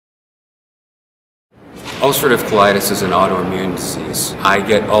Ulcerative colitis is an autoimmune disease. I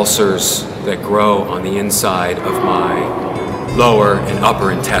get ulcers that grow on the inside of my lower and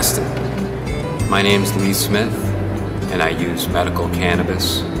upper intestine. My name's Lee Smith, and I use medical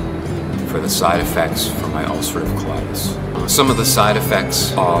cannabis for the side effects for my ulcerative colitis. Some of the side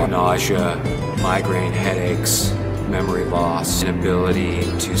effects are nausea, migraine headaches, memory loss, inability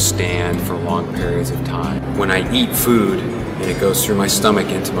to stand for long periods of time. When I eat food and it goes through my stomach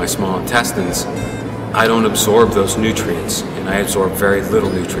into my small intestines, I don't absorb those nutrients, and I absorb very little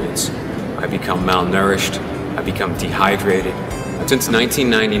nutrients. I become malnourished, I become dehydrated. Since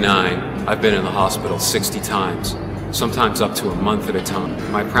 1999, I've been in the hospital 60 times, sometimes up to a month at a time.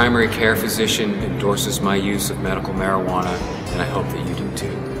 My primary care physician endorses my use of medical marijuana, and I hope that you do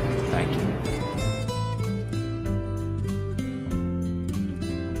too.